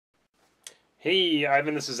Hey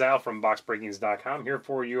Ivan, this is Al from BoxBreakings.com here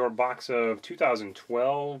for your box of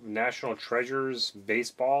 2012 National Treasures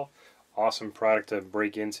Baseball. Awesome product to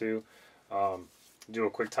break into. Do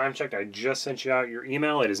a quick time check. I just sent you out your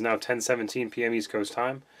email. It is now 10:17 p.m. East Coast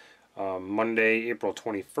time, Monday, April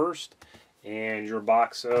 21st. And your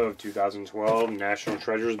box of 2012 National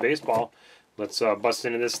Treasures Baseball. Let's bust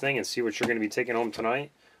into this thing and see what you're going to be taking home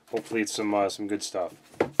tonight. Hopefully it's some good stuff.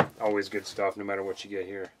 Always good stuff no matter what you get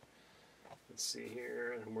here. Let's see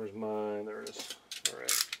here. Where's mine? There it is. All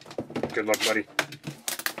right. Good luck, buddy.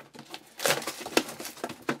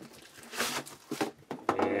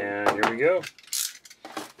 And here we go.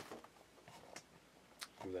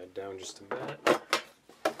 Move that down just a bit.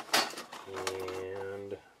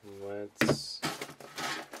 And let's...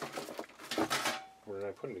 Where did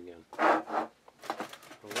I put it again?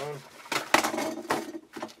 Hold on.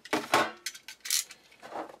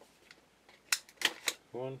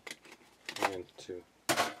 One. And two.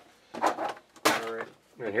 Alright,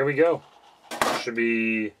 and here we go. Should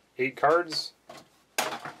be 8 cards.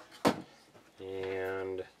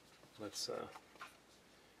 And let's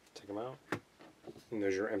take them out. And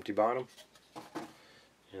there's your empty bottom.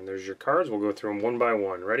 And there's your cards. We'll go through them one by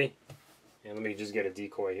one. Ready? And let me just get a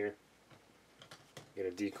decoy here. Get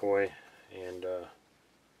a decoy. And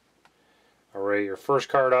alright, your first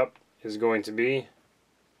card up is going to be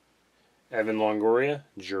Evan Longoria,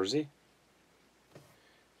 jersey.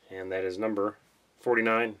 And that is number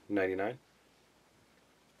 49.99.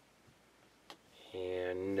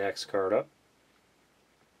 And next card up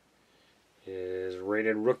is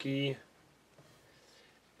rated rookie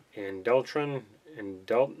and Delton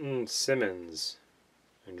Simmons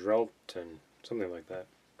and Drelton, something like that.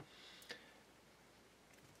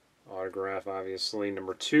 Autograph, obviously,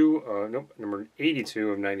 number 82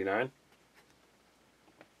 of 99.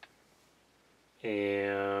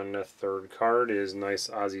 And a third card is nice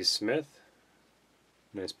Ozzie Smith.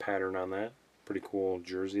 Nice pattern on that. Pretty cool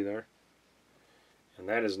jersey there. And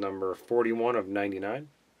that is number 41 of 99.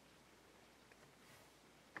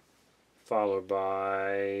 Followed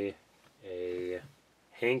by a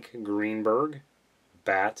Hank Greenberg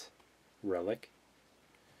bat relic.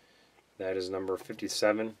 That is number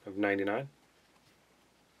 57 of 99.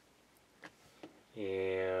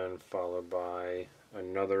 And followed by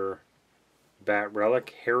another bat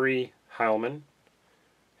relic, Harry Hellman.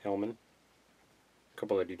 A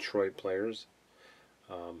couple of Detroit players.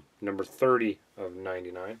 Number 30 of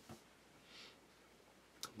 99.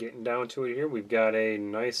 Getting down to it here, we've got a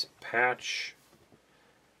nice patch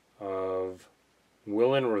of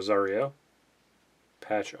Willen Rosario.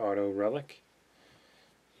 Patch auto relic.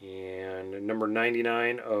 And number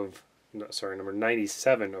 97 of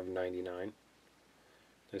 99.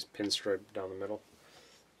 Nice pinstripe down the middle.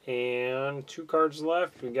 And 2 cards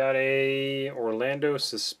left. We got a Orlando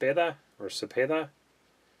Cepeda.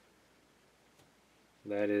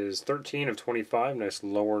 That is 13 of 25. Nice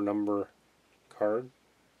lower number card.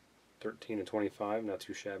 13 of 25. Not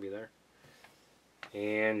too shabby there.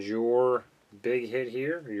 And your big hit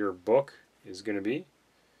here, your book, is going to be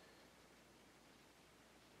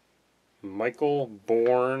Michael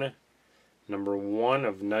Bourne, number 1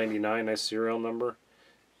 of 99. Nice serial number.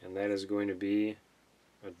 And that is going to be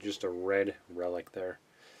just a red relic there.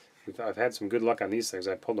 I've had some good luck on these things.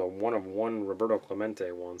 I pulled a 1 of 1 Roberto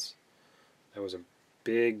Clemente once. That was a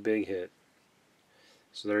big hit.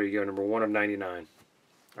 So there you go, number 1 of 99.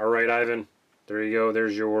 Alright, Ivan, there you go.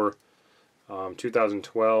 There's your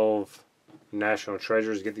 2012 National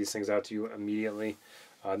Treasures. Get these things out to you immediately.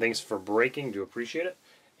 Thanks for breaking. Do appreciate it.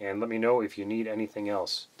 And let me know if you need anything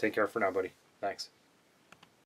else. Take care for now, buddy. Thanks.